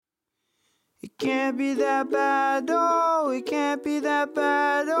It can't be that bad, oh, it can't be that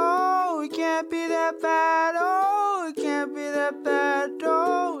bad, oh, it can't be that bad, oh, it can't be that bad,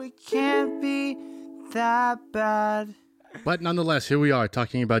 oh, it can't be that bad. But nonetheless, here we are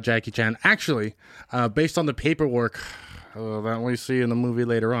talking about Jackie Chan. Actually, based on the paperwork that we see in the movie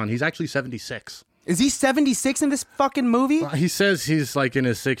later on, he's actually 76. Is he 76 in this fucking movie? He says he's like in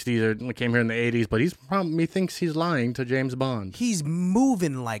his 60s or came here in the 80s, but he thinks he's lying to James Bond. He's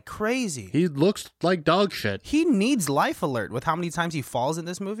moving like crazy. He looks like dog shit. He needs Life Alert with how many times he falls in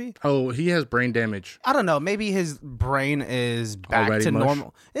this movie. Oh, he has brain damage. I don't know. Maybe his brain is back Already to mush?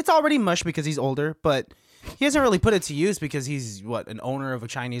 normal. It's already mush because he's older, but he hasn't really put it to use because he's an owner of a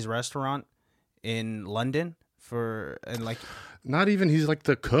Chinese restaurant in London Not even, he's like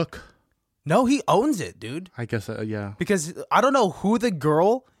the cook. No, he owns it, dude. I guess, yeah. Because I don't know who the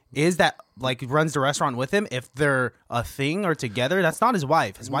girl is that like runs the restaurant with him. If they're a thing or together, that's not his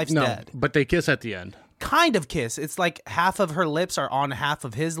wife. His wife's dead. But they kiss at the end. Kind of kiss. It's like half of her lips are on half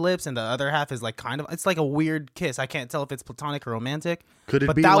of his lips, and the other half is like it's like a weird kiss. I can't tell if it's platonic or romantic. Could it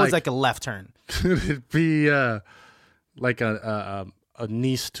but be that like, was like a left turn. Could it be like a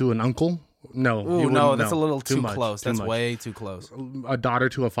niece to an uncle? No. Ooh, no, that's know. a little too much, close. That's much. way too close. A daughter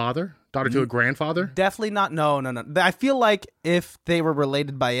to a father? Daughter to a grandfather? Definitely not. No. I feel like if they were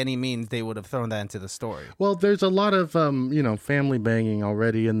related by any means, they would have thrown that into the story. Well, there's a lot of family banging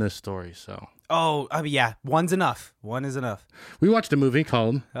already in this story, so. Oh, I mean, yeah. One's enough. One is enough. We watched a movie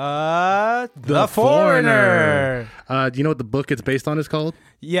called The Foreigner. Do you know what the book it's based on is called?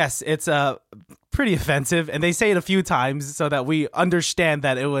 Yes, it's pretty offensive, and they say it a few times so that we understand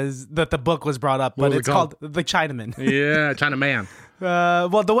that the book was brought up. But it's called The Chinaman. Yeah, Chinaman.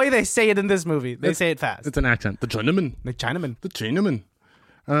 Well, the way they say it in this movie, they say it fast. It's an accent. The Chinaman. The Chinaman. The Chinaman.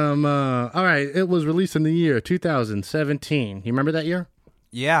 All right. It was released in the year 2017. You remember that year?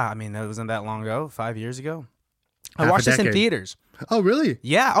 Yeah, I mean, it wasn't that long ago, 5 years ago. I Half a watched this in decade. theaters. Oh, really?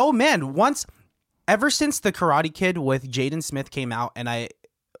 Yeah. Oh, man. Ever since The Karate Kid with Jaden Smith came out and I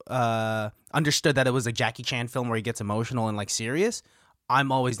understood that it was a Jackie Chan film where he gets emotional and like serious,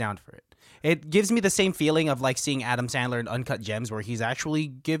 I'm always down for it. It gives me the same feeling of like seeing Adam Sandler in Uncut Gems where he's actually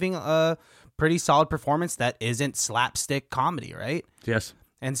giving a pretty solid performance that isn't slapstick comedy, right? Yes.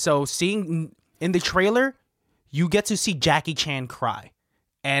 And so seeing in the trailer, you get to see Jackie Chan cry.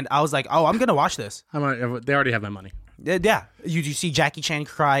 And I was like, oh, I'm going to watch this. They already have my money. Yeah. You see Jackie Chan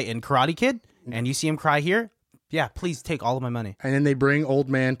cry in Karate Kid, and you see him cry here. Yeah, please take all of my money. And then they bring old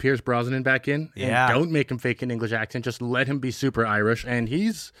man Pierce Brosnan back in. Yeah. And don't make him fake an English accent. Just let him be super Irish. And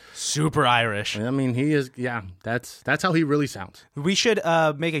he's... Super Irish. I mean, he is... Yeah, that's how he really sounds. We should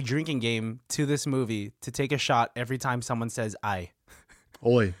make a drinking game to this movie to take a shot every time someone says I.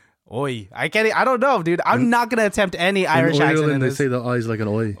 Oi. Oi. I don't know, dude. I'm not going to attempt any Irish accent in Ireland, they this. say the I's like an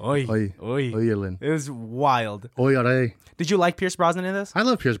oi. Oi. Oi. Oi. Ireland. It was wild. Oi, aye. Did you like Pierce Brosnan in this? I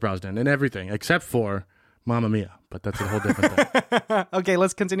love Pierce Brosnan and everything except for Mamma Mia, but that's a whole different thing. Okay,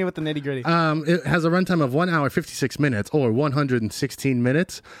 let's continue with the nitty gritty. It has a runtime of 1 hour, 56 minutes or 116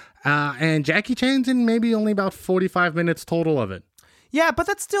 minutes. And Jackie Chan's in maybe only about 45 minutes total of it. Yeah, but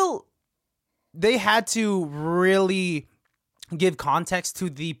that's still... They had to really give context to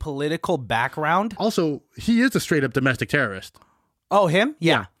the political background. Also, he is a straight up domestic terrorist. Oh, him?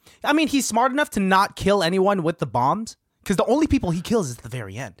 Yeah. I mean, he's smart enough to not kill anyone with the bombs because the only people he kills is at the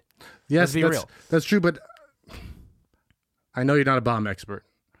very end. Yes, Let's be real. That's true, but I know you're not a bomb expert.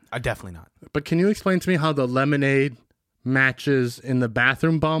 Definitely not. But can you explain to me how the lemonade matches in the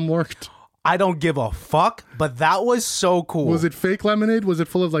bathroom bomb worked? I don't give a fuck, but that was so cool. Was it fake lemonade? Was it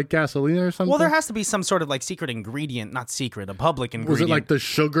full of like gasoline or something? Well, there has to be some sort of like secret ingredient, not secret, a public ingredient. Was it like the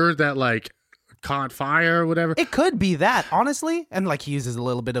sugar that like caught fire or whatever? It could be that, honestly. And like he uses a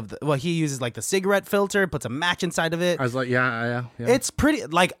little bit of he uses like the cigarette filter, puts a match inside of it. I was like, yeah. It's pretty,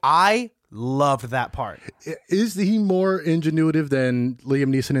 like I loved that part. Is he more ingenuitive than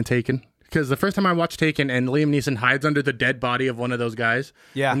Liam Neeson in Taken? Because the first time I watched Taken and Liam Neeson hides under the dead body of one of those guys,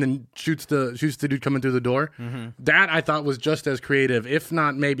 yeah, and then shoots the dude coming through the door, that I thought was just as creative, if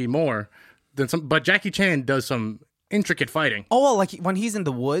not maybe more, than some. But Jackie Chan does some intricate fighting. Oh, well, like when he's in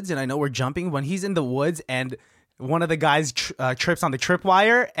the woods, and I know we're jumping, when he's in the woods and one of the guys trips on the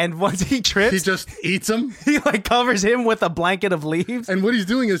tripwire, and once he trips, He just eats him. he like covers him with a blanket of leaves. And what he's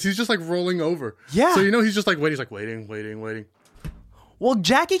doing is he's just like rolling over. Yeah. So he's just like waiting. He's like waiting. Well,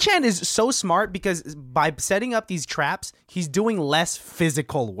 Jackie Chan is so smart because by setting up these traps, he's doing less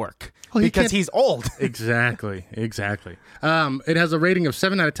physical work. Well, because he's old. Exactly. It has a rating of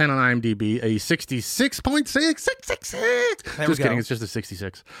 7 out of 10 on IMDb, a 66.6. Just kidding, it's just a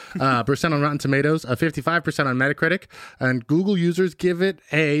 66. Percent on Rotten Tomatoes, a 55% on Metacritic, and Google users give it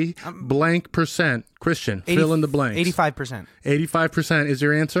a blank percent. Christian, fill in the blanks. 85%. 85% is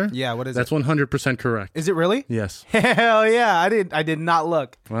your answer? Yeah, what is That's it? 100% correct. Is it really? Yes. Hell yeah, I did not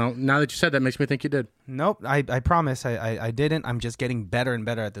look. Well, now that you said that makes me think you did. Nope, I promise I didn't. I'm just getting better and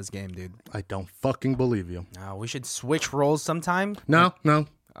better at this game, dude. I don't fucking believe you. We should switch roles sometime. No.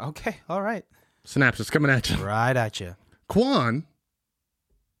 Okay, all right. Synapses coming at you. Right at you. Guan.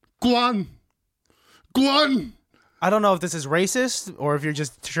 I don't know if this is racist or if you're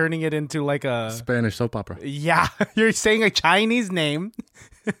just turning it into like a... Spanish soap opera. Yeah, you're saying a Chinese name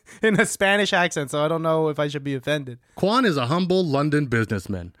in a Spanish accent, so I don't know if I should be offended. Quan is a humble London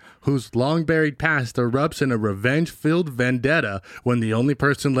businessman whose long-buried past erupts in a revenge-filled vendetta when the only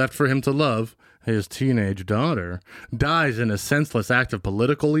person left for him to love, his teenage daughter, dies in a senseless act of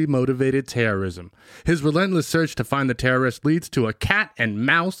politically motivated terrorism. His relentless search to find the terrorist leads to a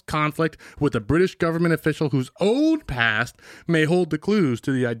cat-and-mouse conflict with a British government official whose own past may hold the clues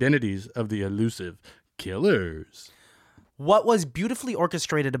to the identities of the elusive killers. What was beautifully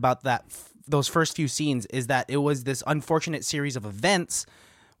orchestrated about those first few scenes is that it was this unfortunate series of events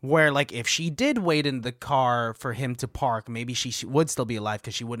where, like, if she did wait in the car for him to park, maybe she would still be alive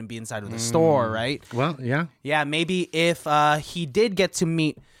because she wouldn't be inside of the store, right? Well, yeah. Yeah, maybe if he did get to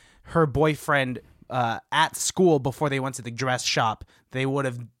meet her boyfriend at school before they went to the dress shop, they would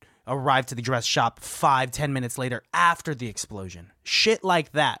have arrived to the dress shop 5-10 minutes later after the explosion. Shit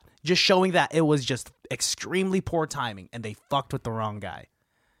like that. Just showing that it was just extremely poor timing and they fucked with the wrong guy.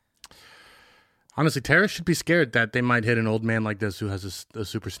 Honestly, terrorists should be scared that they might hit an old man like this who has a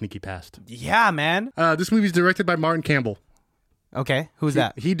super sneaky past. Yeah, man. This movie is directed by Martin Campbell. Okay, who's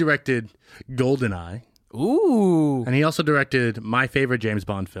that? He directed GoldenEye. Ooh. And he also directed my favorite James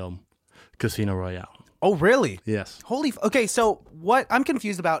Bond film, Casino Royale. Oh, really? Yes. Okay, so what I'm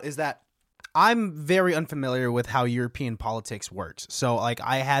confused about is that I'm very unfamiliar with how European politics works. So, like,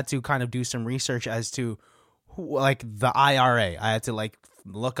 I had to kind of do some research as to who, like, the IRA. I had to, like,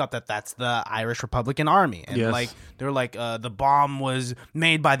 look up that's the Irish Republican Army. And, yes. like, they're like, the bomb was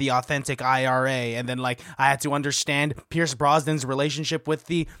made by the authentic IRA. And then, like, I had to understand Pierce Brosnan's relationship with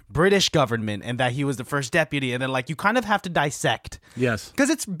the British government and that he was the first deputy. And then, like, you kind of have to dissect. Yes.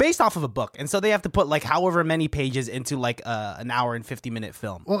 Because it's based off of a book. And so they have to put, like, however many pages into, like, an hour and 50-minute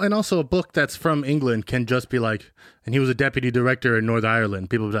film. Well, and also a book that's from England can just be like, and he was a deputy director in Northern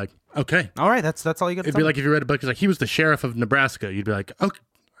Ireland. People would be like, okay. All right, that's all you got to It'd be like if you read a book, it's like, he was the sheriff of Nebraska. You'd be like, okay.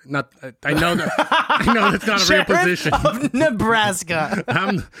 I know that's not a real position. Of Nebraska.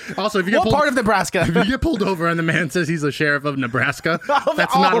 Also, if you get part of Nebraska? If you get pulled over and the man says he's a sheriff of Nebraska,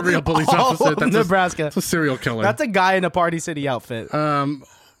 that's not a real police officer. That's Nebraska. That's a serial killer. That's a guy in a Party City outfit.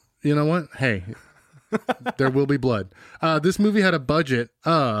 You know what? Hey, there will be blood. This movie had a budget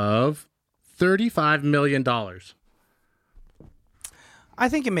of $35 million. I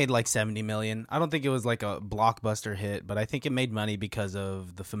think it made like 70 million. I don't think it was like a blockbuster hit, but I think it made money because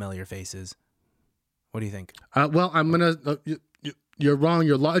of the familiar faces. What do you think? Well, I'm going to... you're wrong.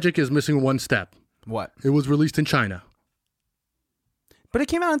 Your logic is missing one step. What? It was released in China. But it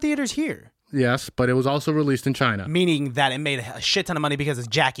came out in theaters here. Yes, but it was also released in China. Meaning that it made a shit ton of money because it's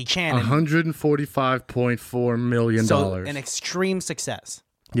Jackie Chan. $145.4 million. So an extreme success.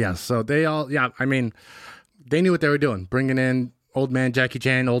 Yeah, so they all... Yeah, I mean, they knew what they were doing. Bringing in old man Jackie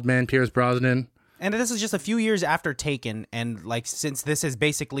Chan, old man Pierce Brosnan. And this is just a few years after Taken, and like since this is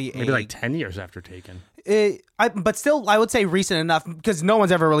basically maybe like 10 years after Taken. But still, I would say recent enough because no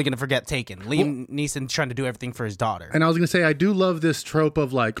one's ever really going to forget Taken. Liam Neeson trying to do everything for his daughter. And I was going to say, I do love this trope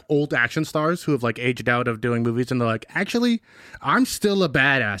of like old action stars who have like aged out of doing movies, and they're like, actually, I'm still a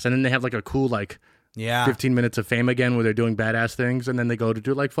badass. And then they have like a cool like 15 minutes of fame again where they're doing badass things, and then they go to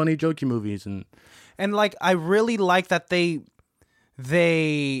do like funny, jokey movies. And like I really like that they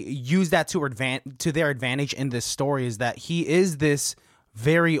use that to their advantage in this story, is that he is this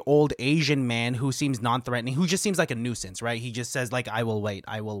very old Asian man who seems non-threatening, who just seems like a nuisance, right? He just says like, I will wait.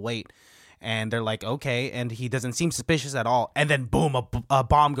 And they're like, okay. And he doesn't seem suspicious at all. And then boom, a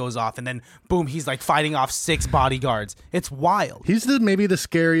bomb goes off. And then boom, he's like fighting off 6 bodyguards. It's wild. He's maybe the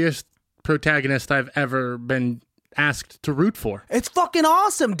scariest protagonist I've ever been asked to root for. It's fucking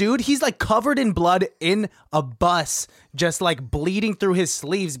awesome, dude. He's like covered in blood in a bus, just like bleeding through his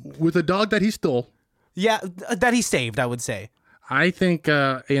sleeves. With a dog that he stole. Yeah, that he saved, I would say. I think,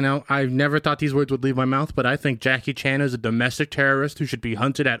 I've never thought these words would leave my mouth, but I think Jackie Chan is a domestic terrorist who should be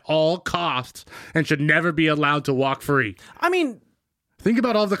hunted at all costs and should never be allowed to walk free. I mean, Think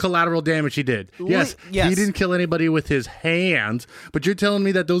about all the collateral damage he did. Yes, yes. he didn't kill anybody with his hands, but you're telling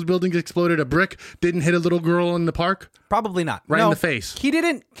me that those buildings exploded, a brick didn't hit a little girl in the park? Probably not. Right in the face. He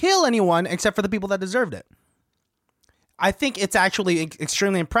didn't kill anyone except for the people that deserved it. I think it's actually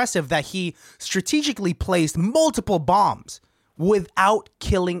extremely impressive that he strategically placed multiple bombs without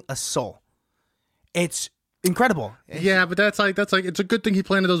killing a soul. It's incredible. Yeah, but that's like it's a good thing he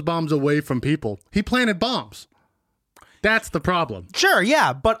planted those bombs away from people. He planted bombs. That's the problem. Sure,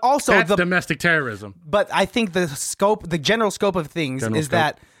 yeah, but also That's domestic terrorism. But I think the general scope of things is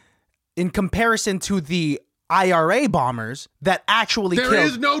that in comparison to the IRA bombers that actually killed, there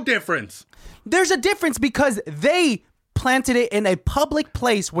is no difference. There's a difference because they planted it in a public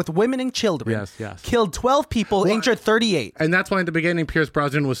place with women and children. Yes. Killed 12 people, injured 38. And that's why in the beginning Pierce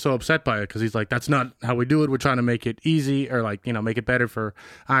Brosnan was so upset by it, because he's like, that's not how we do it. We're trying to make it easy, or like, you know, make it better for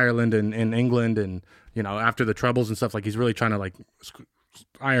Ireland and England, and, you know, after the Troubles and stuff. Like, he's really trying to like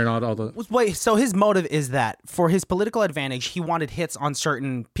iron out all the... Wait, so his motive is that for his political advantage, he wanted hits on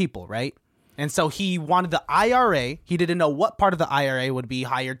certain people, right? And so he wanted the IRA. He didn't know what part of the IRA would be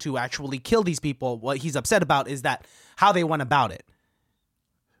hired to actually kill these people. What he's upset about is that how they went about it.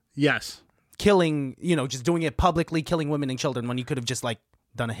 Yes. Killing, you know, just doing it publicly, killing women and children when you could have just like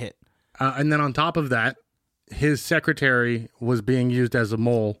done a hit. And then on top of that, his secretary was being used as a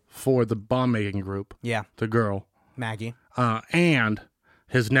mole for the bomb making group. Yeah. The girl. Maggie. And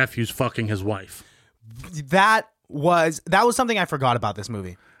his nephew's fucking his wife. That was something I forgot about this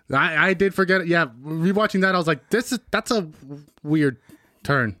movie. I did forget it. Yeah, rewatching that, I was like, that's a weird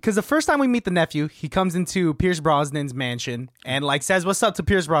turn. Because the first time we meet the nephew, he comes into Pierce Brosnan's mansion and like says what's up to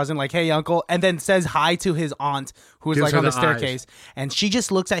Pierce Brosnan, like, hey uncle, and then says hi to his aunt who is Gives like her on the the staircase, and she just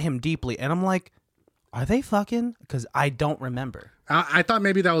looks at him deeply, and I'm like, are they fucking? Because I don't remember. I thought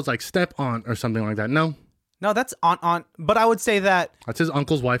maybe that was like step aunt or something like that. No, that's aunt, but I would say that that's his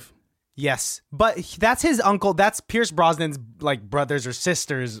uncle's wife. yes, but that's his uncle. That's Pierce Brosnan's like brothers or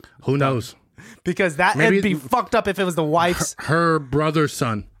sisters. Who knows? Because that Maybe would be fucked up if it was the wife's. Her brother's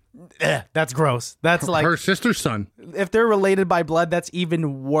son. That's gross. That's like her sister's son. If they're related by blood, that's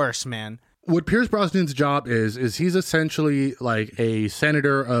even worse, man. What Pierce Brosnan's job is he's essentially like a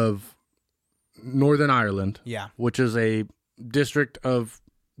senator of Northern Ireland. Yeah. Which is a district of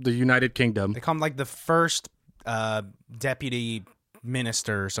the United Kingdom. They call him like the first deputy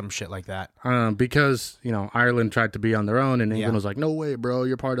minister or some shit like that. Because, you know, Ireland tried to be on their own, and England Yeah. was like, no way, bro,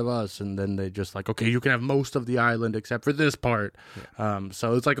 you're part of us. And then they just like, okay, you can have most of the island except for this part. Yeah.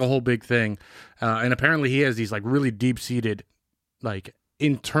 So it's like a whole big thing. And apparently he has these like really deep-seated like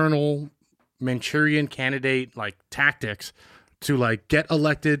internal Manchurian candidate like tactics to like get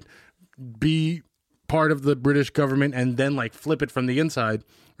elected, be part of the British government, and then like flip it from the inside.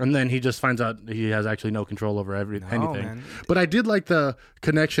 And then he just finds out he has actually no control over anything. Man. But I did like the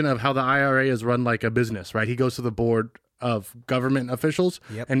connection of how the IRA is run like a business, right? He goes to the board of government officials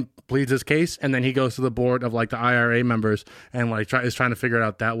and pleads his case, and then he goes to the board of like the IRA members and like is trying to figure it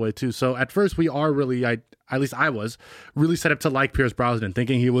out that way too. So at first we are really, at least I was really set up to like Pierce Brosnan,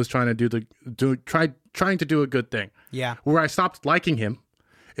 thinking he was trying to do a good thing. Yeah. Where I stopped liking him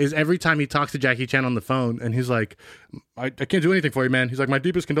is every time he talks to Jackie Chan on the phone and he's like, I can't do anything for you, man. He's like, my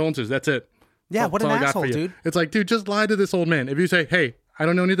deepest condolences. That's it. Yeah, what an all I got asshole, for you. dude. It's like, dude, just lie to this old man. If you say, hey, I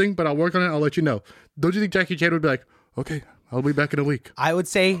don't know anything, but I'll work on it, I'll let you know. Don't you think Jackie Chan would be like, okay, I'll be back in a week? I would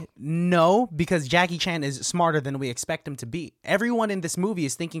say no, because Jackie Chan is smarter than we expect him to be. Everyone in this movie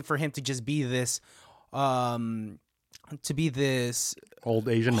is thinking for him to just be this, old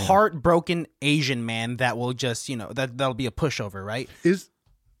Asian man. heartbroken Asian man that will just, you know, that'll be a pushover, right?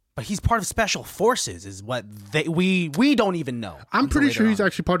 But he's part of special forces, is what we don't even know. I'm pretty sure he's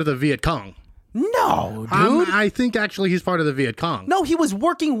actually part of the Viet Cong. No, dude. I think actually he's part of the Viet Cong. No, he was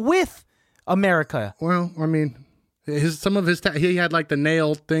working with America. Well, I mean, he had like the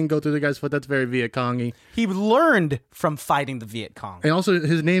nail thing go through the guy's foot. That's very Viet Cong-y. He learned from fighting the Viet Cong. And also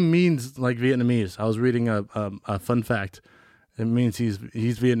his name means like Vietnamese. I was reading a fun fact. It means he's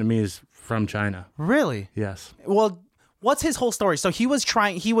Vietnamese from China. Really? Yes. Well, what's his whole story? So he was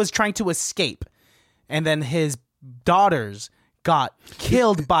trying to escape, and then his daughters got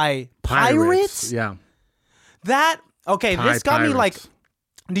killed by pirates? Yeah. This got me like, pirates.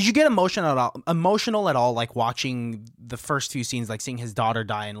 did you get emotional at all like watching the first few scenes, like seeing his daughter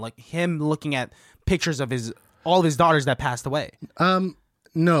die and like him looking at pictures of all of his daughters that passed away?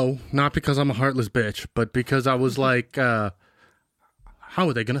 No, not because I'm a heartless bitch, but because I was like, how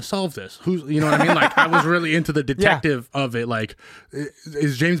are they going to solve this? You know what I mean? Like, I was really into the detective of it. Like,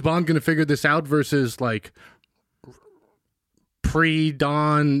 is James Bond going to figure this out versus like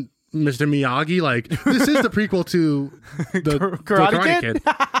pre-dawn Mr. Miyagi. Like, this is the prequel to the Karate Kid?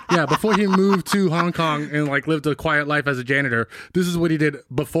 Yeah, before he moved to Hong Kong and like lived a quiet life as a janitor, this is what he did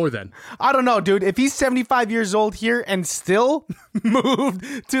before then. I don't know, dude. If he's 75 years old here and still moved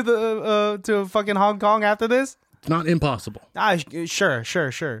to the to fucking Hong Kong after this, It's not impossible.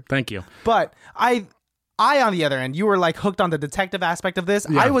 Sure. Thank you. But I on the other end, you were like hooked on the detective aspect of this.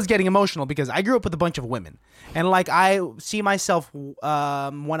 Yeah. I was getting emotional because I grew up with a bunch of women, and like I see myself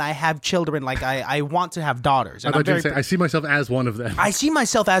when I have children, like I want to have daughters. And I see myself as one of them. I see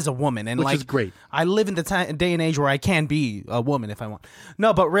myself as a woman, and Which like is great. I live in the day and age where I can be a woman if I want.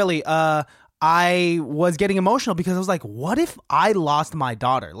 No, but really, I was getting emotional because I was like, what if I lost my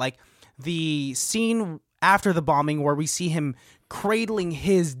daughter? Like the scene after the bombing where we see him cradling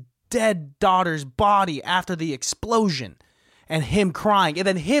his dead daughter's body after the explosion and him crying, and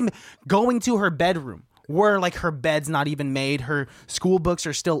then him going to her bedroom where like her bed's not even made, her school books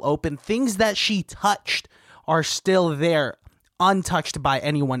are still open, things that she touched are still there untouched by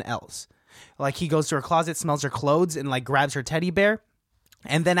anyone else. Like he goes to her closet, smells her clothes, and like grabs her teddy bear,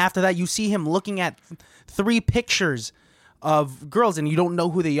 and then after that you see him looking at 3 pictures of girls and you don't know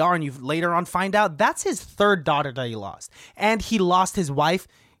who they are, and you later on find out that's his 3rd daughter that he lost, and he lost his wife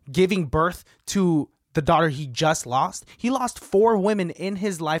giving birth to the daughter he just lost. He lost 4 women in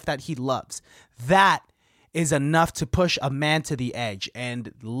his life that he loves. That is enough to push a man to the edge.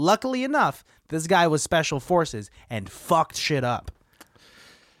 And luckily enough, this guy was special forces and fucked shit up.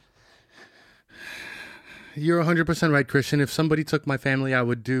 You're 100% right, Christian. If somebody took my family, I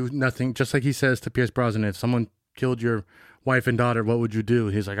would do nothing. Just like he says to Pierce Brosnan, if someone killed your wife and daughter, what would you do?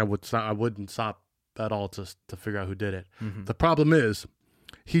 He's like, I wouldn't stop at all to figure out who did it. Mm-hmm. The problem is,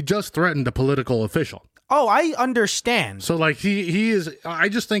 he just threatened a political official. Oh, I understand. So, like, he is... I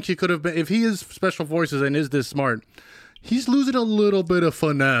just think he could have been... If he is Special Forces and is this smart, he's losing a little bit of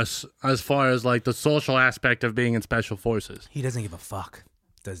finesse as far as, like, the social aspect of being in Special Forces. He doesn't give a fuck.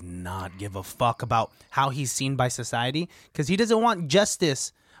 Does not give a fuck about how he's seen by society, because he doesn't want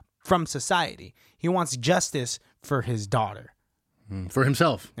justice from society. He wants justice for his daughter. For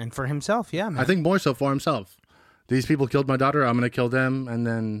himself. And for himself, yeah, man. I think more so for himself. These people killed my daughter, I'm going to kill them, and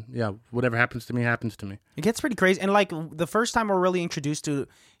then, yeah, whatever happens to me, happens to me. It gets pretty crazy. And, like, the first time we're really introduced to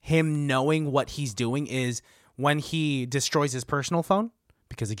him knowing what he's doing is when he destroys his personal phone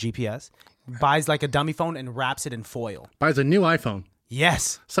because of GPS, buys, like, a dummy phone and wraps it in foil. Buys a new iPhone.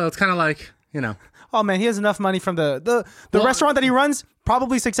 Yes. So it's kind of like, you know. Oh, man, he has enough money from the restaurant that he runs.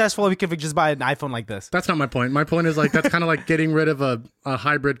 Probably successful if he could just buy an iPhone like this. That's not my point. My point is, like, that's kind of like getting rid of a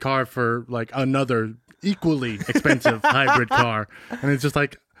hybrid car for, like, another equally expensive hybrid car, and it's just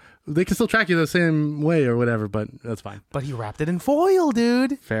like they can still track you the same way or whatever, but that's fine. But he wrapped it in foil,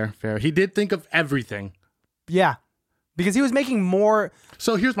 dude. Fair. He did think of everything. Yeah, because he was making more.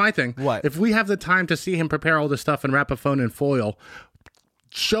 So here's my thing. What? If we have the time to see him prepare all this stuff and wrap a phone in foil,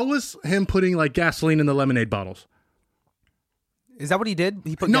 show us him putting like gasoline in the lemonade bottles. Is that what he did?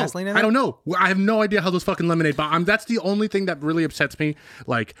 He put gasoline in it? I don't know. I have no idea how those fucking lemonade bombs... that's the only thing that really upsets me,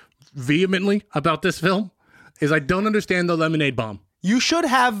 like, vehemently about this film, is I don't understand the lemonade bomb. You should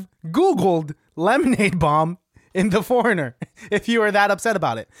have Googled lemonade bomb in The Foreigner if you were that upset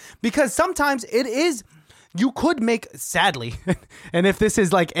about it. Because sometimes it is... You could make... Sadly, and if this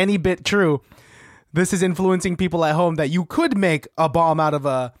is, like, any bit true, this is influencing people at home, that you could make a bomb out of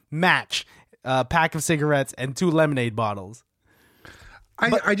a match, a pack of cigarettes, and 2 lemonade bottles.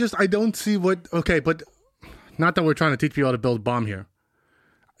 I don't see what... Okay, but not that we're trying to teach people how to build a bomb here.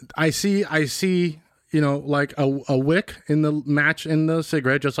 I see, you know, like a wick in the match in the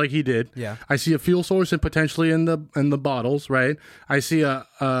cigarette, just like he did. Yeah. I see a fuel source and potentially in the bottles, right? I see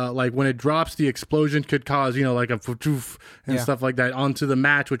like when it drops, the explosion could cause, you know, like a poof and stuff like that onto the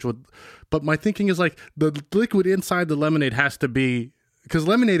match, which would... But my thinking is like the liquid inside the lemonade has to be... Because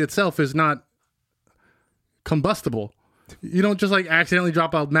lemonade itself is not combustible. You don't just like accidentally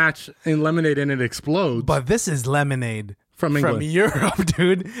drop a match in lemonade and it explodes. But this is lemonade from England, from Europe,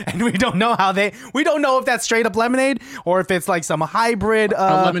 dude, and we don't know we don't know if that's straight up lemonade or if it's like some hybrid a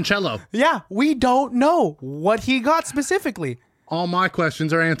limoncello. Yeah, we don't know what he got specifically. All my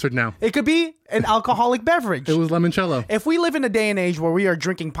questions are answered now. It could be an alcoholic beverage. It was limoncello. If we live in a day and age where we are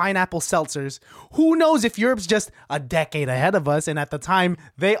drinking pineapple seltzers, who knows if Europe's just a decade ahead of us, and at the time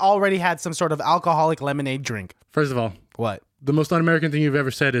they already had some sort of alcoholic lemonade drink. First of all, what? The most un-American thing you've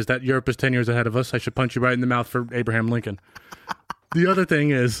ever said is that Europe is 10 years ahead of us. I should punch you right in the mouth for Abraham Lincoln. The other thing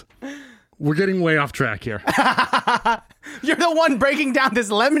is, we're getting way off track here. You're the one breaking down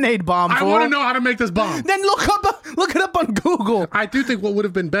this lemonade bomb. I want to know how to make this bomb. Then look it up on Google. I do think what would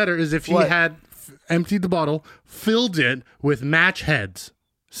have been better is if he had emptied the bottle, filled it with match heads,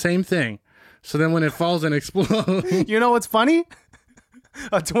 Same thing. So then when it falls and explodes, You know what's funny?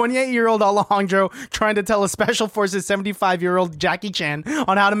 A 28-year-old Alejandro trying to tell a Special Forces 75-year-old Jackie Chan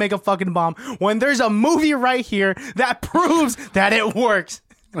on how to make a fucking bomb when there's a movie right here that proves that it works.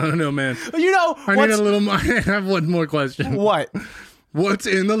 I don't know, man. You know, I need a little more. I have one more question. What? What's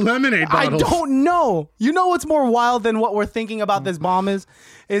in the lemonade bottles? I don't know. You know what's more wild than what we're thinking about this bomb is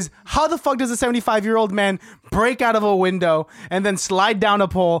how the fuck does a 75-year-old man break out of a window and then slide down a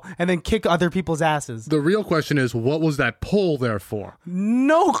pole and then kick other people's asses? The real question is, what was that pole there for?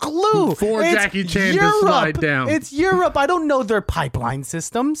 No clue. For It's Jackie Chan to Europe. slide down. It's Europe. I don't know their pipeline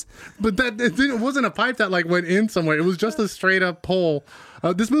systems. But it wasn't a pipe that like went in somewhere. It was just a straight up pole.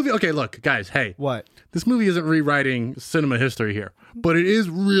 This movie, okay, look, guys, hey. What? This movie isn't rewriting cinema history here, but it is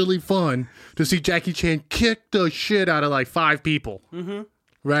really fun to see Jackie Chan kick the shit out of like 5 people. Mm-hmm.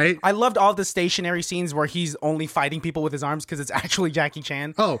 Right? I loved all the stationary scenes where he's only fighting people with his arms because it's actually Jackie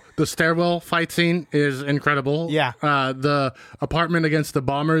Chan. Oh, the stairwell fight scene is incredible. Yeah. The apartment against the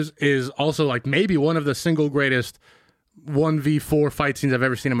bombers is also like maybe one of the single greatest 1v4 fight scenes I've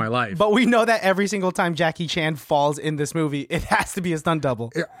ever seen in my life. But we know that every single time Jackie Chan falls in this movie, it has to be a stunt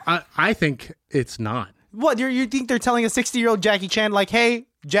double. I think it's not. What, you think they're telling a 60-year-old Jackie Chan, like, hey,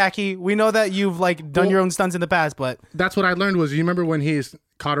 Jackie, we know that you've like done your own stunts in the past, but... That's what I learned was, you remember when he's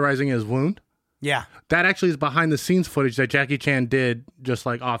cauterizing his wound? Yeah. That actually is behind the scenes footage that Jackie Chan did just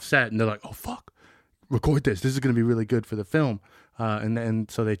like offset. And they're like, oh, fuck, record this. This is going to be really good for the film. And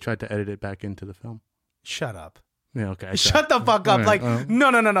so they tried to edit it back into the film. Shut up. Yeah, okay. Shut the fuck up. Right,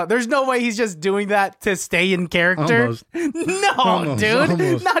 no. There's no way he's just doing that to stay in character. Almost. No, Almost, dude.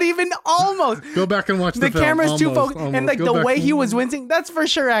 almost. Not even almost. Go back and watch the The film. camera's too Almost, focused. And almost. like Go the back way and- he was wincing, that's for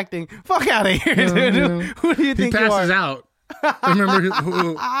sure acting. Fuck out of here, dude. Yeah. Who do you He think you passes are? out. I remember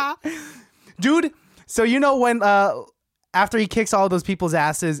who Dude, so you know when after he kicks all those people's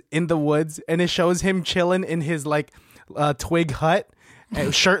asses in the woods and it shows him chilling in his like twig hut,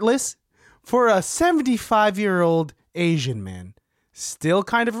 shirtless, for a 75-year-old Asian man, still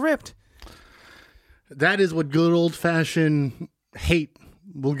kind of ripped. that is what good old fashioned hate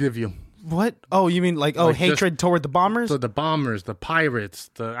will give you. What? Oh, you mean like hatred toward the bombers? So the bombers, the pirates,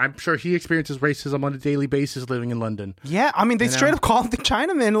 I'm sure he experiences racism on a daily basis living in London. Yeah, I mean they straight up called the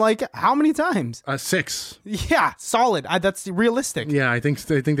Chinaman like how many times? 6. Yeah, solid. That's realistic. Yeah, I think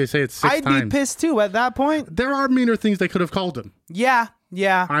they say it's 6 I'd times. be pissed too at that point. There are meaner things they could have called him. Yeah.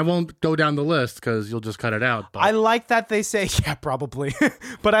 I won't go down the list because you'll just cut it out. But I like that they say, yeah, probably.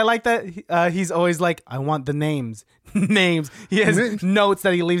 But I like that he's always like, I want the names. Names. He has Names. notes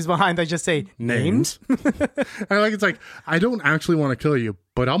that he leaves behind that just say, names? I like it's like, I don't actually want to kill you,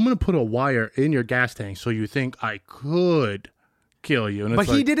 but I'm going to put a wire in your gas tank so you think I could kill you. And But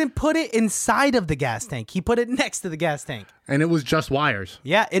it's he like, didn't put it inside of the gas tank. He put it next to the gas tank. and it was just wires.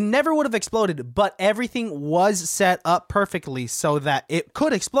 Yeah, it never would have exploded, but everything was set up perfectly so that it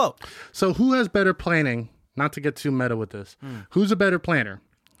could explode. So who has better planning? Not to get too meta with this. Who's a better planner?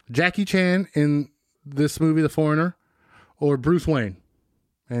 Jackie Chan in this movie, The Foreigner, or Bruce Wayne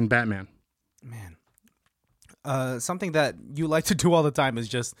in Batman? Man. Something that you like to do all the time is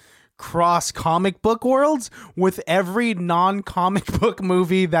just cross comic book worlds with every non-comic book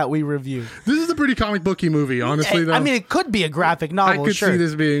movie that we review. This is a pretty comic booky movie, honestly. Though I mean, it could be a graphic I novel, could sure. see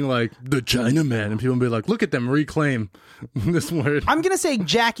this being like the Chinaman, and people would be like, "Look at them reclaim this word." I'm going to say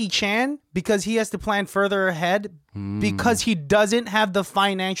Jackie Chan because he has to plan further ahead because he doesn't have the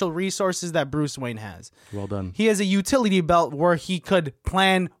financial resources that Bruce Wayne has. Well done. He has a utility belt where he could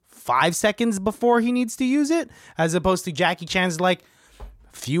plan 5 seconds before he needs to use it, as opposed to Jackie Chan's like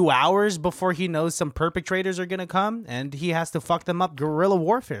few hours before he knows some perpetrators are going to come and he has to fuck them up guerrilla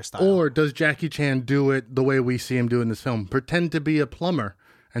warfare style. Or does Jackie Chan do it the way we see him do in this film? Pretend to be a plumber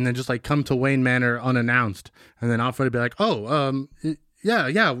and then just like come to Wayne Manor unannounced and then offer to be like,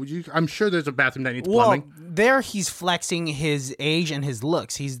 yeah, I'm sure there's a bathroom that needs plumbing. Well, there he's flexing his age and his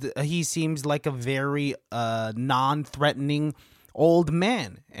looks. He seems like a very non-threatening old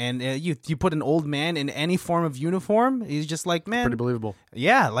man, and you put an old man in any form of uniform, he's just like, man, Pretty believable.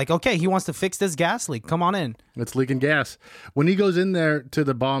 yeah, like, okay, he wants to fix this gas leak. Come on in. It's leaking gas. When he goes in there to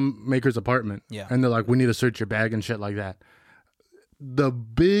the bomb maker's apartment, Yeah. and they're like, we need to search your bag and shit like that. The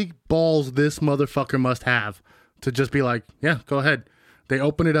big balls this motherfucker must have to just be like, yeah, go ahead. They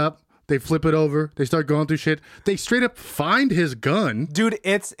open it up. They flip it over. They start going through shit. They straight up find his gun. Dude,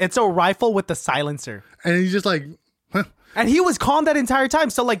 it's a rifle with the silencer. And he's just like, And he was calm that entire time.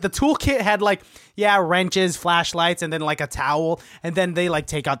 So like the toolkit had like, wrenches, flashlights, and then like a towel. And then they like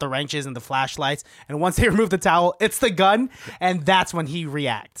take out the wrenches and the flashlights. And once they remove the towel, it's the gun. And that's when he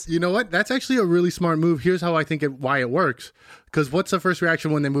reacts. You know what? That's actually a really smart move. Here's how I think why it works. Because what's the first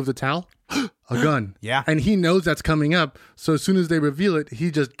reaction when they move the towel? A gun. Yeah. And he knows that's coming up. So as soon as they reveal it,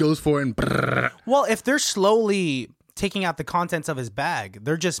 he just goes for it and brrr. Well, if they're slowly taking out the contents of his bag,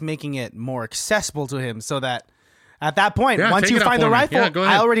 they're just making it more accessible to him so that at that point, once you find the rifle,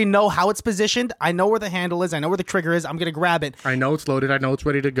 I already know how it's positioned. I know where the handle is. I know where the trigger is. I'm going to grab it. I know it's loaded. I know it's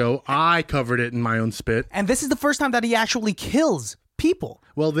ready to go. I covered it in my own spit. And this is the first time that he actually kills people.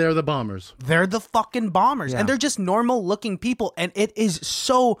 Well, they're the bombers. They're the fucking bombers. Yeah. And they're just normal looking people. And it is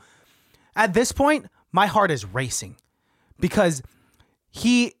so... At this point, my heart is racing. Because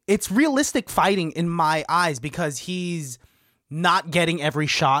it's realistic fighting in my eyes because he's not getting every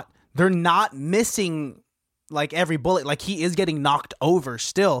shot. They're not missing... like every bullet, like he is getting knocked over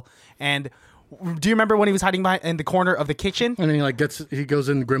still. And do you remember when he was hiding in the corner of the kitchen? And then he goes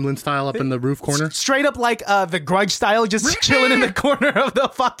in Gremlin style up in the roof corner. Straight up like the Grudge style, just chilling in the corner of the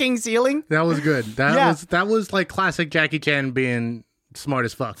fucking ceiling. That was good. That was like classic Jackie Chan being smart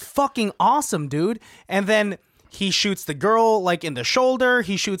as fuck. Fucking awesome, dude. And then he shoots the girl like in the shoulder.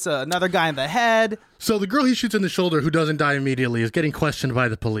 He shoots another guy in the head. So the girl he shoots in the shoulder who doesn't die immediately is getting questioned by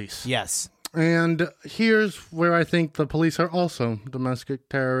the police. Yes. And here's where I think the police are also domestic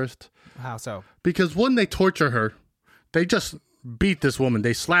terrorists. How so? Because when they torture her, they just beat this woman.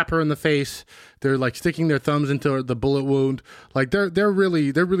 They slap her in the face. They're like sticking their thumbs into the bullet wound. Like they're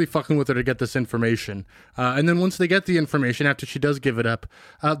really fucking with her to get this information. And then once they get the information after she does give it up,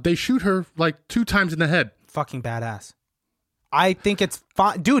 they shoot her like 2 times in the head. Fucking badass. I think it's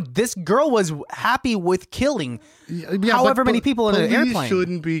fine. Dude, this girl was happy with killing however many people in an airplane. Police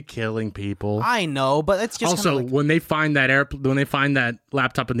shouldn't be killing people. I know, but it's just also when they find that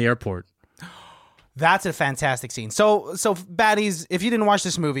laptop in the airport. That's a fantastic scene. So baddies, if you didn't watch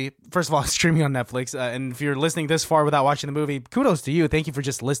this movie, first of all, it's streaming on Netflix. And if you're listening this far without watching the movie, kudos to you. Thank you for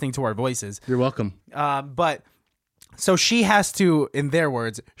just listening to our voices. You're welcome. So she has to, in their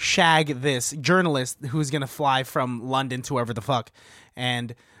words, shag this journalist who's going to fly from London to wherever the fuck.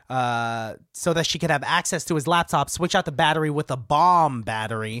 And so that she could have access to his laptop, switch out the battery with a bomb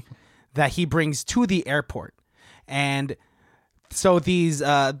battery that he brings to the airport. And so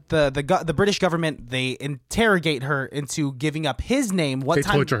the British government, they interrogate her into giving up his name.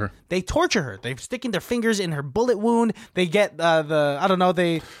 Torture her. They torture her. They're sticking their fingers in her bullet wound. They get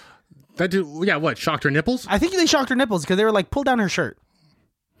That dude, what, shocked her nipples? I think they shocked her nipples because they were like, pull down her shirt.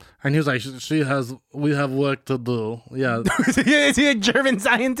 And he was like, we have work to do. Yeah. Is he a German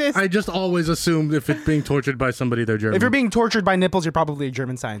scientist? I just always assumed if it's being tortured by somebody, they're German. If you're being tortured by nipples, you're probably a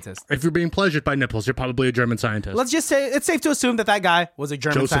German scientist. If you're being pleasured by nipples, you're probably a German scientist. Let's just say it's safe to assume that guy was a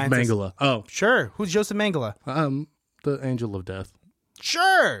German scientist. Joseph Mengele. Oh. Sure. Who's Joseph Mengele? The Angel of Death.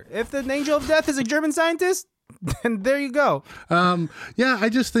 Sure. If the Angel of Death is a German scientist, then there you go. I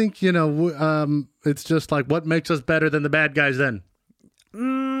just think, it's just like, what makes us better than the bad guys then?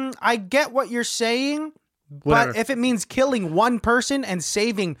 I get what you're saying, but if it means killing one person and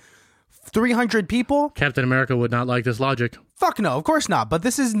saving 300 people... Captain America would not like this logic. Fuck no, of course not. But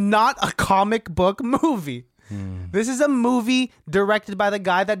this is not a comic book movie. This is a movie directed by the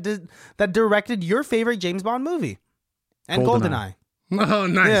guy that directed your favorite James Bond movie. And GoldenEye. Oh,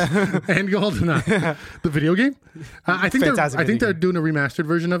 nice. Yeah. And GoldenEye. The video game? I think they're doing a remastered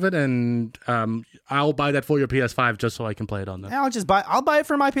version of it, and I'll buy that for your PS5 just so I can play it on there. Yeah, I'll buy it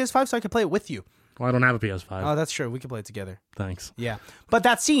for my PS5 so I can play it with you. Well, I don't have a PS5. Oh, that's true. We can play it together. Thanks. Yeah. But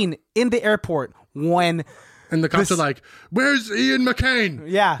that scene in the airport when... And the cops are like, where's Ian McCain?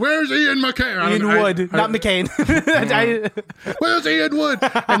 Yeah. Where's Ian McCain? Ian Wood, not McCain. Where's Ian Wood?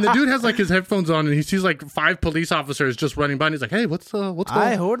 And the dude has like his headphones on and he sees like 5 police officers just running by and he's like, hey, what's going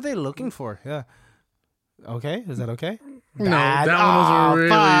on? Who are they looking for? Yeah. Okay. Is that okay? No, that one was really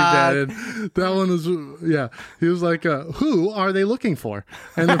bad. That one was, yeah. He was like, who are they looking for?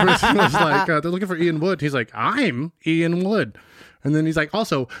 And the person was like, they're looking for Ian Wood. He's like, I'm Ian Wood. And then he's like,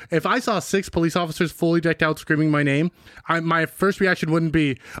 also, if I saw 6 police officers fully decked out screaming my name, my first reaction wouldn't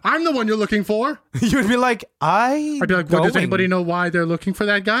be, I'm the one you're looking for. You would be like, I'd be like, does anybody know why they're looking for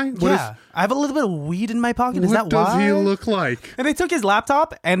that guy? I have a little bit of weed in my pocket. Is that why? What does he look like? And they took his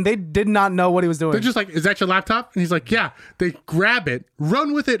laptop and they did not know what he was doing. They're just like, is that your laptop? And he's like, yeah. They grab it,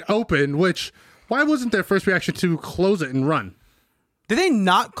 run with it open, which, why wasn't their first reaction to close it and run? Did they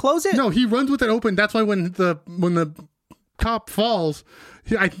not close it? No, he runs with it open. That's why when the cop falls,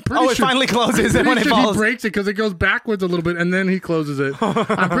 I'm pretty sure, it finally closes and when it falls he breaks it because it goes backwards a little bit and then he closes it.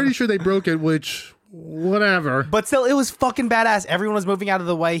 I'm pretty sure they broke it, which whatever. But still, it was fucking badass. Everyone was moving out of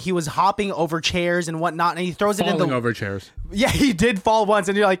the way. He was hopping over chairs and whatnot, and he throws it in Falling the over chairs. Yeah, he did fall once,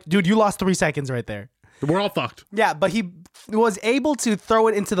 and you're like, dude, you lost 3 seconds right there. We're all fucked. Yeah, but he was able to throw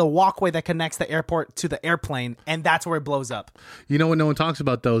it into the walkway that connects the airport to the airplane, and that's where it blows up. You know what no one talks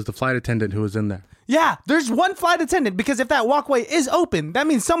about, though, is the flight attendant who was in there. Yeah, there's one flight attendant, because if that walkway is open, that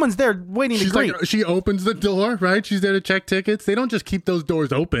means someone's there waiting to greet. She opens the door, right? She's there to check tickets. They don't just keep those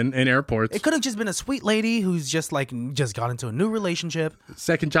doors open in airports. It could have just been a sweet lady who's just got into a new relationship.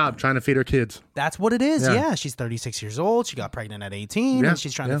 Second job, trying to feed her kids. That's what it is. Yeah. Yeah, she's 36 years old. She got pregnant at 18, and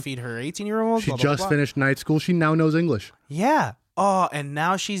she's trying to feed her 18-year-old. She just finished night school. She now knows English. Yeah. Oh, and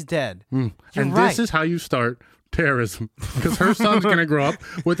now she's dead. You're and right. this is how you start terrorism, because her son's going to grow up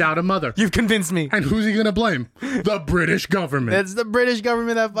without a mother. You've convinced me. And who's he going to blame? The British government. It's the British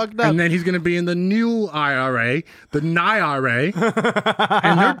government that fucked up. And then he's going to be in the new IRA, the NIRA,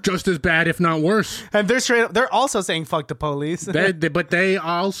 and they're just as bad, if not worse. And they're also saying fuck the police. But they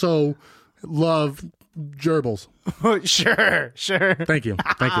also love gerbils. Sure. Thank you.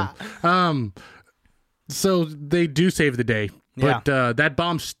 So they do save the day, but that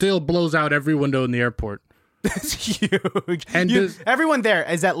bomb still blows out every window in the airport. It's huge. And everyone there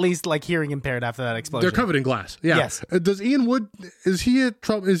is at least like hearing impaired after that explosion. they're covered in glass. Yeah. Yes. Does Ian Wood, is he in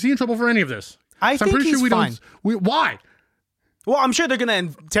trouble for any of this? I think I'm pretty he's sure fine. Why? Well, I'm sure they're going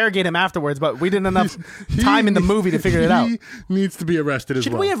to interrogate him afterwards, but we didn't enough time in the movie to figure it out. He needs to be arrested as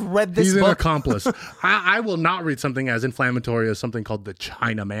well. Should we have read this He's book? an accomplice. I will not read something as inflammatory as something called The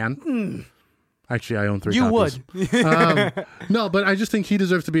Chinaman. Actually, I own 3 You copies. would. No, but I just think he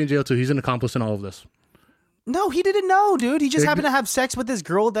deserves to be in jail too. He's an accomplice in all of this. No, he didn't know, dude. He just happened to have sex with this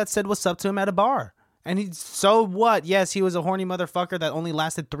girl that said what's up to him at a bar. And so what? Yes, he was a horny motherfucker that only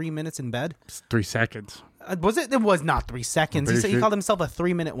lasted 3 minutes in bed. It's 3 seconds. Was it? It was not 3 seconds. He called himself a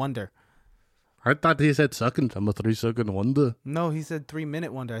 3-minute wonder. I thought he said second. I'm a 3-second wonder. No, he said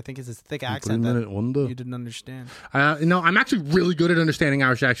 3-minute wonder. I think it's his thick accent 3-minute wonder. you didn't understand. No, I'm actually really good at understanding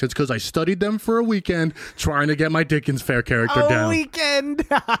Irish accents because I studied them for a weekend trying to get my Dickens Fair character down. Weekend.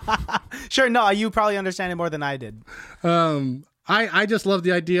 Sure, no, you probably understand it more than I did. I just love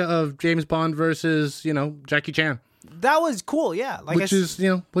the idea of James Bond versus, Jackie Chan. That was cool, yeah. Which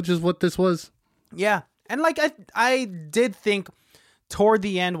is what this was. Yeah. And I did think toward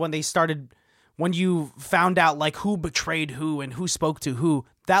the end when you found out like who betrayed who and who spoke to who,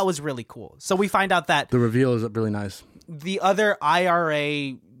 that was really cool. So we find out that the reveal is really nice. The other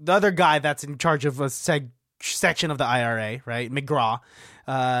IRA, the other guy that's in charge of a section of the IRA, right, McGraw,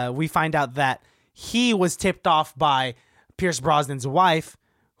 we find out that he was tipped off by Pierce Brosnan's wife,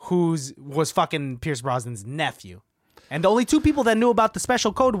 was fucking Pierce Brosnan's nephew. And the only 2 people that knew about the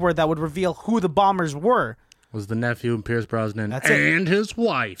special code word that would reveal who the bombers were was the nephew and Pierce Brosnan and his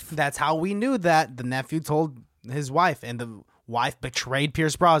wife. That's how we knew that the nephew told his wife, and the wife betrayed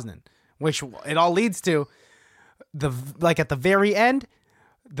Pierce Brosnan, which it all leads to at the very end,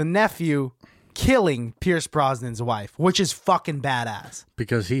 the nephew killing Pierce Brosnan's wife, which is fucking badass.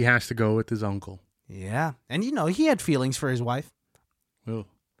 Because he has to go with his uncle. Yeah. And he had feelings for his wife. Oh.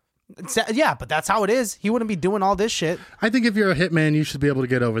 Yeah, but that's how it is. He wouldn't be doing all this shit. I think if you're a hitman, you should be able to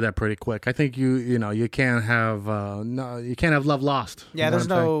get over that pretty quick. I think you can't have love lost. Yeah,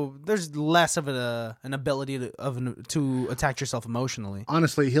 there's less of an ability to attack yourself emotionally.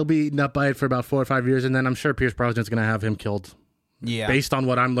 Honestly, he'll be eaten up by it for about 4 or 5 years, and then I'm sure Pierce Brosnan's going to have him killed. Yeah. Based on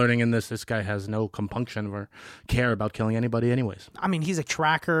what I'm learning in this guy has no compunction or care about killing anybody anyways. I mean, he's a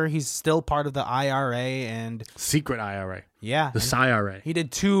tracker. He's still part of the IRA and secret IRA. Yeah. The SIRA. He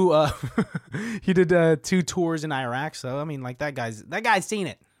did 2 2 tours in Iraq, so I mean, like that guy's seen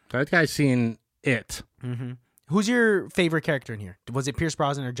it. That guy's seen it. Mm-hmm. Who's your favorite character in here? Was it Pierce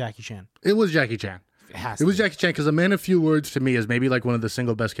Brosnan or Jackie Chan? It was Jackie Chan. It was Jackie Chan because A Man of Few Words to me is maybe like one of the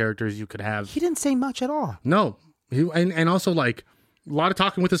single best characters you could have. He didn't say much at all. No. And also like a lot of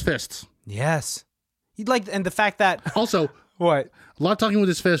talking with his fists. Yes. And the fact that also what? A lot of talking with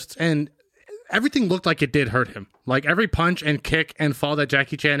his fists, and everything looked like it did hurt him. Like every punch and kick and fall that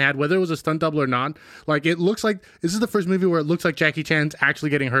Jackie Chan had, whether it was a stunt double or not, like it looks like this is the first movie where it looks like Jackie Chan's actually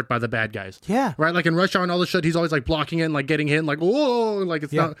getting hurt by the bad guys. Yeah. Right? Like in Rush Hour and all this shit, he's always like blocking it and like getting hit and like, whoa, like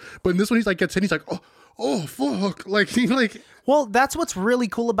it's not. But in this one, he's like gets hit, he's like, oh, fuck. Like he like. Well, that's what's really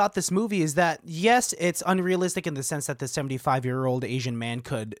cool about this movie is that, yes, it's unrealistic in the sense that the 75-year-old Asian man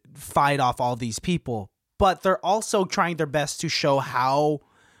could fight off all these people, but they're also trying their best to show how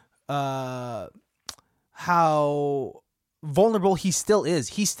vulnerable he still is.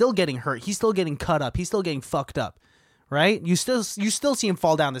 He's still getting hurt. He's still getting cut up. He's still getting fucked up, right? You still see him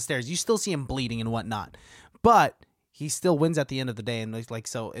fall down the stairs. You still see him bleeding and whatnot, but he still wins at the end of the day. And like,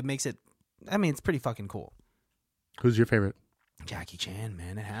 so it makes it I mean, it's pretty fucking cool. Who's your favorite? Jackie Chan,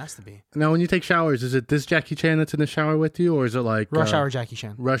 man, it has to be. Now, when you take showers, is it this Jackie Chan that's in the shower with you, or is it like Rush Hour Jackie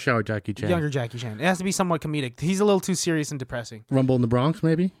Chan. Rush Hour Jackie Chan? Younger Jackie Chan. It has to be somewhat comedic. He's a little too serious and depressing. Rumble in the Bronx,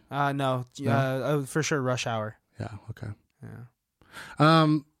 maybe? No, for sure, Rush Hour. Yeah, okay. Yeah.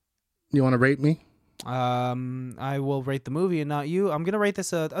 You want to rate me? I will rate the movie and not you. I'm gonna rate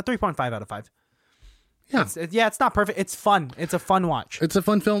this a 3.5 out of 5. Yeah. It's not perfect. It's fun. It's a fun watch. It's a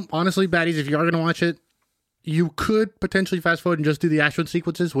fun film. Honestly, baddies, if you are going to watch it, you could potentially fast forward and just do the action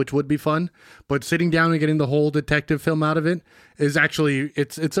sequences, which would be fun. But sitting down and getting the whole detective film out of it is actually,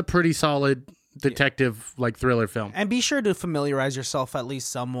 it's a pretty solid detective like thriller film. And be sure to familiarize yourself at least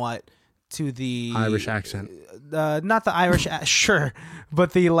somewhat to the Irish accent. Not the Irish, sure,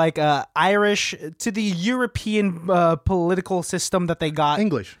 but the Irish, to the European political system that they got.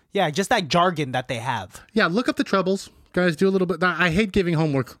 English. Yeah, just that jargon that they have. Yeah, look up the Troubles. Guys, do a little bit. I hate giving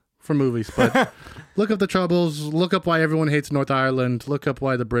homework for movies, but look up the Troubles. Look up why everyone hates North Ireland. Look up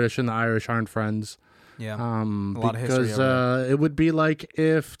why the British and the Irish aren't friends. Yeah, a lot of history. Because it would be like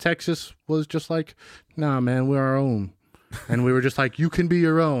if Texas was just like, nah, man, we're our own. And we were just like, you can be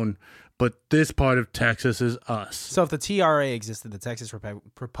your own, but this part of Texas is us. So if the TRA existed, the Texas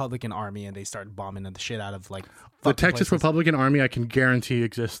Republican Army, and they started bombing the shit out of the Texas Republican Army, I can guarantee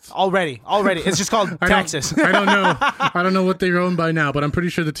exists. Already. It's just called Texas. I don't know. I don't know what they're owned by now, but I'm pretty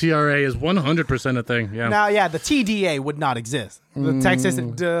sure the TRA is 100% a thing. Yeah. Now, the TDA would not exist. The Texas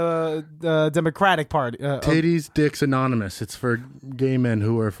Democratic Party. Titties, Dicks Anonymous. It's for gay men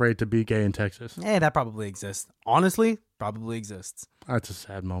who are afraid to be gay in Texas. Yeah, that probably exists. Honestly, probably exists. That's a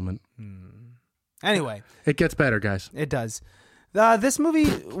sad moment. Anyway. It gets better, guys. It does. This movie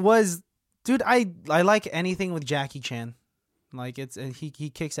was... Dude, I like anything with Jackie Chan. Like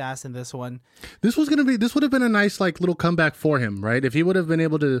he kicks ass in this one. This would have been a nice little comeback for him, right? If he would have been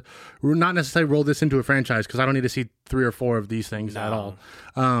able to not necessarily roll this into a franchise, because I don't need to see 3 or 4 of these things at all.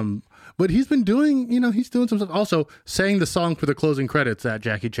 But he's been doing, he's doing some stuff. Also, sang the song for the closing credits at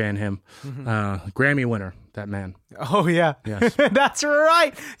Jackie Chan him. Grammy winner, that man. Oh, yeah. Yes. That's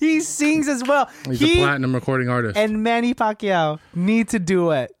right. He sings as well. He's a platinum recording artist. And Manny Pacquiao need to do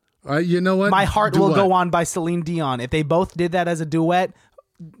it. You know what? My Heart Will Go On by Celine Dion. If they both did that as a duet,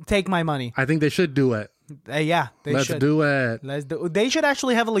 take my money. I think they should do it. Yeah, they Let's should. do it. They should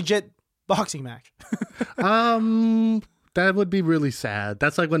actually have a legit boxing match. That would be really sad.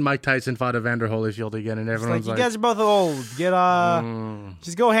 That's like when Mike Tyson fought Evander Holyfield again, and everyone's like, you guys are both old.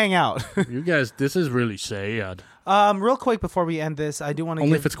 Just go hang out. You guys, this is really sad. Real quick before we end this, I do want to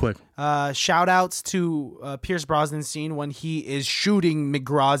if it's quick. Shout outs to Pierce Brosnan's scene when he is shooting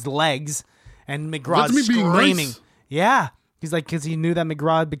McGraw's legs, and McGraw's screaming. Nice. Yeah, he's like, because he knew that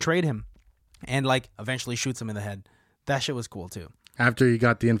McGraw betrayed him, and eventually shoots him in the head. That shit was cool too. After he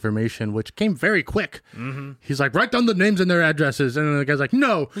got the information, which came very quick, he's like, write down the names and their addresses. And then the guy's like,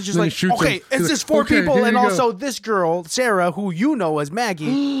 no. He's just like, okay, it's just 4 people. And also this girl, Sarah, who you know as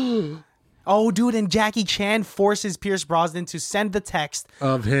Maggie. Oh, dude. And Jackie Chan forces Pierce Brosnan to send the text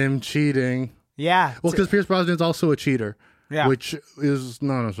of him cheating. Yeah. Well, because Pierce Brosnan is also a cheater. Yeah. Which is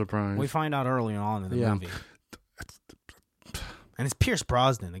not a surprise. We find out early on in the movie. And it's Pierce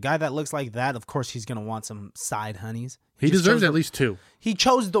Brosnan, a guy that looks like that. Of course, he's going to want some side honeys. He deserves at least 2. He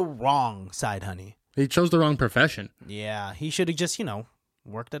chose the wrong side honey. He chose the wrong profession. Yeah, he should have just,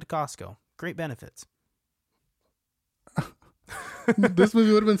 worked at a Costco. Great benefits. This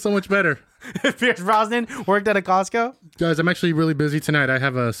movie would have been so much better. If Pierce Brosnan worked at a Costco? Guys, I'm actually really busy tonight. I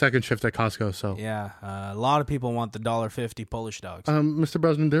have a second shift at Costco, so... Yeah, a lot of people want the $1.50 Polish dogs. Mr.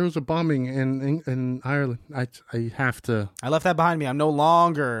 Brosnan, there was a bombing in Ireland. I have to... I left that behind me. I'm no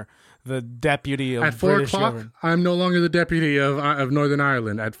longer the deputy of at 4 British o'clock, government. I'm no longer the deputy of Northern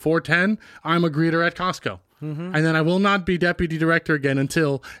Ireland. At 4:10, I'm a greeter at Costco. And then I will not be deputy director again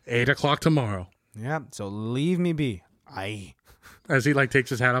until 8 o'clock tomorrow. Yeah, so leave me be. As he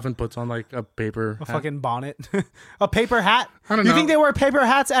takes his hat off and puts on a paper hat. Fucking bonnet. A paper hat? I don't know. You think they wear paper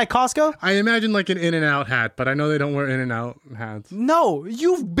hats at Costco? I imagine an In-N-Out hat, but I know they don't wear In-N-Out hats. No,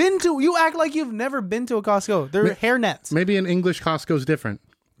 you act like you've never been to a Costco. They're hair nets. Maybe an English Costco's different.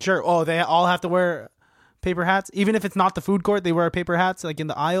 Sure. Oh, they all have to wear paper hats? Even if it's not the food court, they wear paper hats in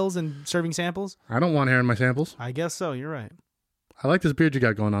the aisles and serving samples? I don't want hair in my samples. I guess so. You're right. I like this beard you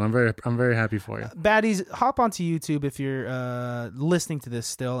got going on. I'm very happy for you. Baddies, hop onto YouTube if you're listening to this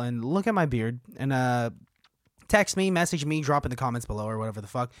still and look at my beard and text me, message me, drop in the comments below or whatever the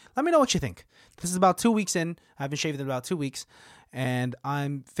fuck. Let me know what you think. This is about 2 weeks in. I haven't shaved in about 2 weeks and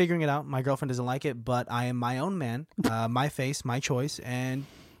I'm figuring it out. My girlfriend doesn't like it, but I am my own man, my face, my choice, and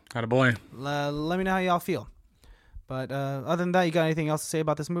attaboy. Let me know how y'all feel. But other than that, you got anything else to say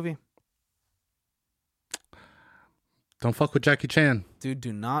about this movie? Don't fuck with Jackie Chan Dude,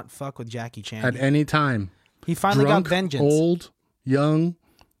 do not fuck with Jackie Chan. at any time. He finally Drunk, got vengeance. old, young.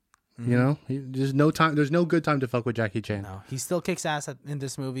 You know, there's no time. There's no good time to fuck with Jackie Chan. No, he still kicks ass in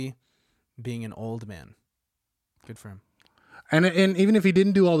this movie, being an old man. Good for him. And even if he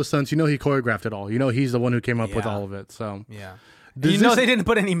didn't do all the stunts, you know, he choreographed it all. You know, he's the one who came up with Yeah. all of it. So Yeah. Does You know this- they didn't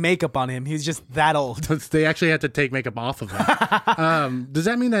put any makeup on him. He's just that old. they actually had to take makeup off of him. Does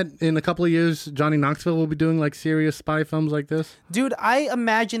that mean that in a couple of years, Johnny Knoxville will be doing like serious spy films like this? Dude, I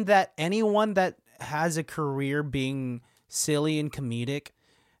imagine that anyone that has a career being silly and comedic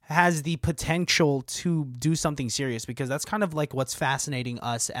has the potential to do something serious, because that's kind of like what's fascinating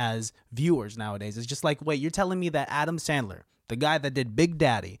us as viewers nowadays. It's just like, wait, you're telling me that Adam Sandler, the guy that did Big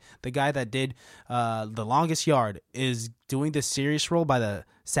Daddy, the guy that did The Longest Yard, is doing this serious role by the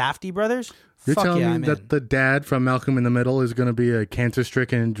Safdie brothers? You're Fuck telling yeah, me I'm that in. the dad from Malcolm in the Middle is going to be a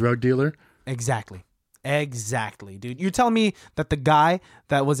cancer-stricken drug dealer? Exactly. Exactly, dude. You're telling me that the guy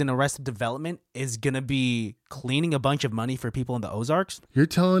that was in Arrested Development is going to be cleaning a bunch of money for people in the Ozarks? You're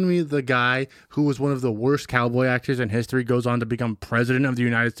telling me the guy who was one of the worst cowboy actors in history goes on to become president of the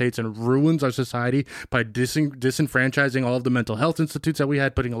United States and ruins our society by disenfranchising all of the mental health institutes that we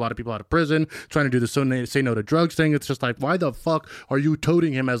had, putting a lot of people out of prison, trying to do the say no to drugs thing. It's just like, why the fuck are you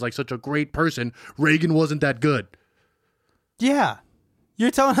toting him as like such a great person? Reagan wasn't that good. Yeah.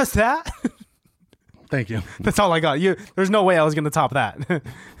 You're telling us that? Thank you. That's all I got. There's no way I was going to top that.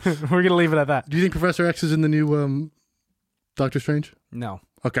 We're going to leave it at that. Do you think Professor X is in the new Doctor Strange? No.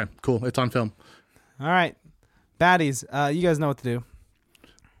 Okay, cool. It's on film. All right. Baddies, you guys know what to do.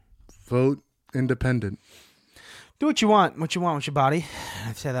 Vote independent. Do what you want with your body.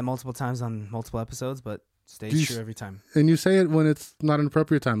 I've said that multiple times on multiple episodes, but stays You true every time. And you say it when it's not an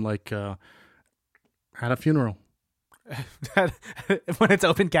appropriate time, like at a funeral. When it's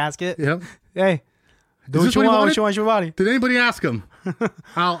open casket. Yep. Hey, do Is what this you what he want wanted? with your body. Did anybody ask him?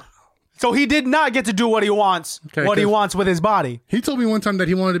 So he did not get to do what he wants, Okay, what he 'cause- wants with his body. He told me one time that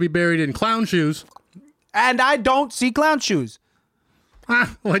he wanted to be buried in clown shoes. And I don't see clown shoes.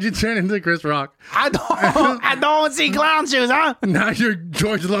 Why'd you turn into Chris Rock? I don't see clown shoes, huh? Now you're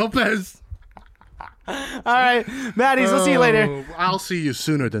George Lopez. All right, baddies, we'll see you later. Oh, I'll see you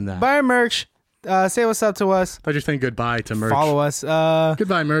sooner than that. Buy our merch. Say what's up to us. I just saying goodbye to merch. Follow us.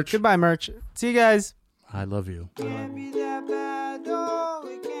 Goodbye, merch. Goodbye, merch. See you guys. I love you. Can't be that bad, oh,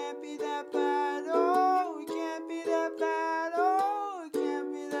 it can't be that bad, oh, it can't be that bad, oh, it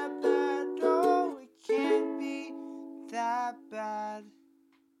can't be that bad, oh, it can't be that bad.